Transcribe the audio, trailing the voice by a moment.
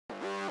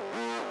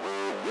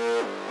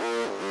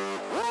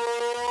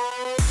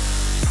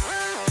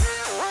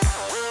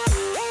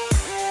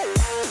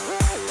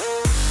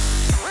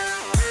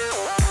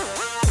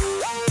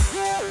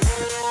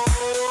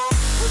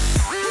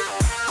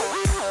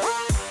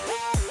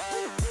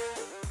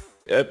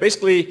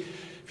Basically,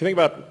 if you think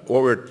about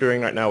what we're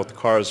doing right now with the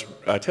cars,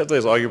 Tesla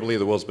is arguably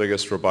the world's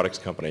biggest robotics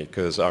company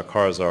because our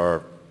cars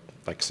are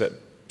like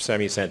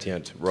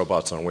semi-sentient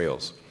robots on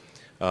wheels.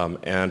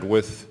 And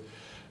with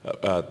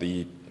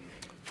the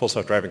full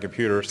self-driving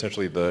computer,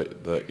 essentially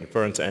the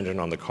inference engine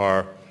on the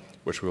car,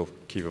 which will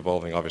keep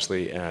evolving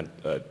obviously, and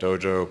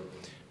Dojo,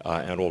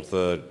 and all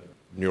the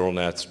neural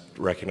nets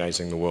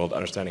recognizing the world,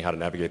 understanding how to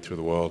navigate through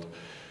the world,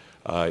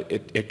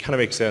 it kind of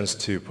makes sense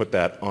to put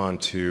that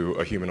onto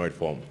a humanoid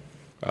form.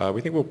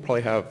 We think we'll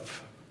probably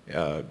have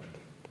a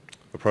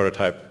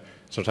prototype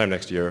sometime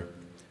next year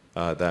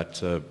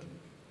that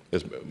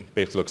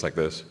basically looks like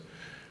this.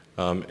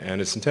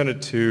 And it's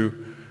intended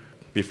to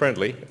be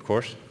friendly, of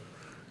course,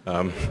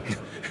 and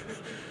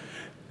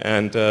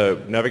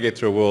navigate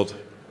through a world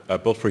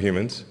built for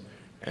humans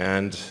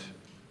and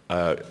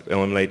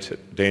eliminate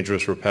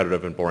dangerous,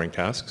 repetitive, and boring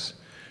tasks.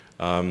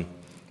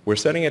 We're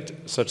setting it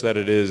such that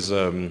it is,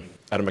 at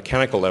a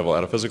mechanical level,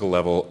 at a physical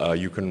level,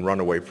 you can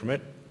run away from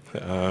it.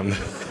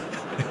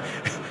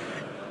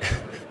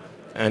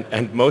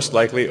 And most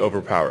likely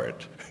overpower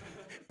it.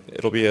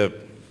 It'll be a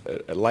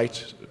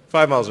light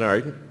 5 miles an hour.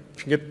 You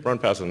can run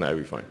faster than that, it'll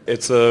be fine.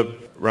 It's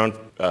around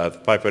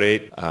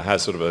 5'8",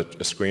 has sort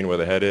of a screen where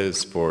the head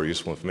is for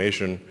useful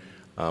information,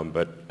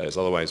 but it's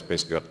otherwise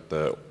basically got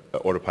the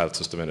autopilot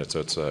system in it, so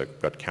it's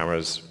got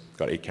cameras,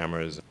 got 8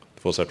 cameras,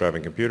 full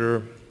self-driving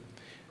computer,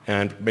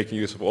 and making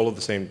use of all of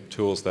the same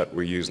tools that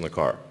we use in the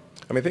car.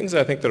 I mean, things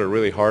I think that are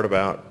really hard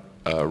about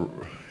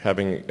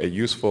having a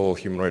useful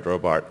humanoid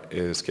robot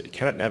is,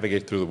 can it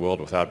navigate through the world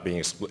without being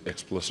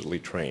explicitly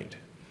trained?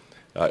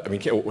 I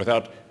mean,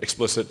 without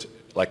explicit,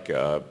 like,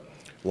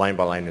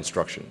 line-by-line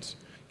instructions.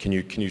 Can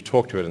you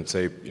talk to it and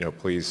say, you know,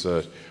 please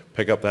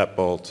pick up that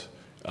bolt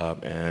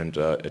and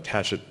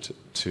attach it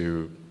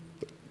to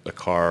the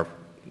car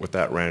with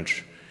that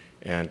wrench,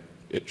 and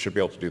it should be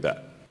able to do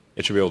that.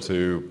 It should be able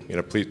to,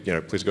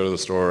 please go to the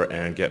store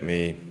and get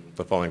me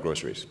the following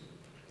groceries.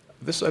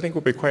 This, I think,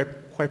 will be quite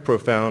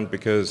profound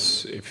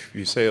because if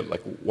you say it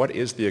like, what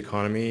is the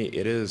economy?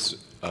 It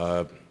is,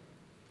 at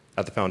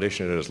the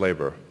foundation, it is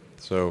labor.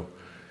 So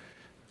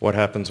what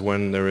happens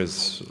when there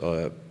is,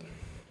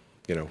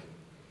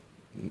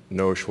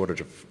 no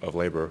shortage of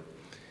labor?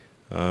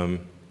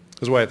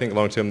 This is why I think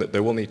long term that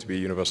there will need to be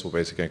universal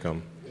basic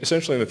income.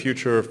 Essentially in the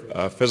future,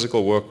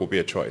 physical work will be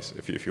a choice.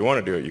 If you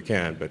want to do it, you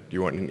can, but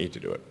you won't need to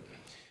do it.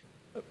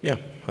 Yeah,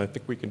 I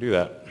think we can do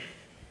that.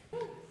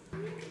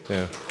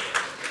 Yeah.